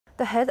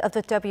The head of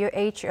the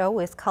WHO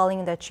is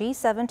calling the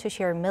G7 to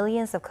share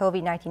millions of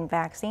COVID-19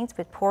 vaccines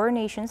with poorer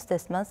nations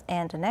this month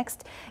and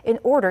next in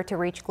order to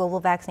reach global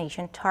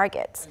vaccination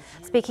targets.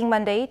 Speaking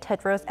Monday,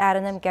 Tedros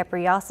Adhanom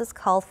Ghebreyesus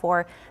called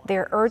for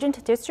their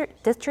urgent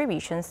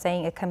distribution,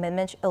 saying a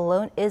commitment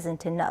alone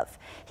isn't enough.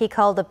 He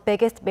called the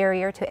biggest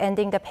barrier to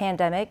ending the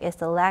pandemic is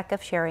the lack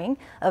of sharing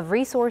of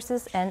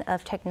resources and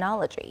of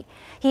technology.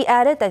 He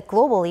added that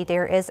globally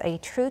there is a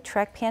true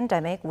track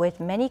pandemic,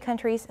 with many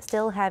countries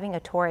still having a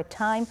torrid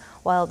time,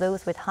 while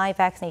those with high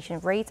vaccination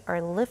rates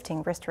are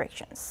lifting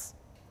restrictions.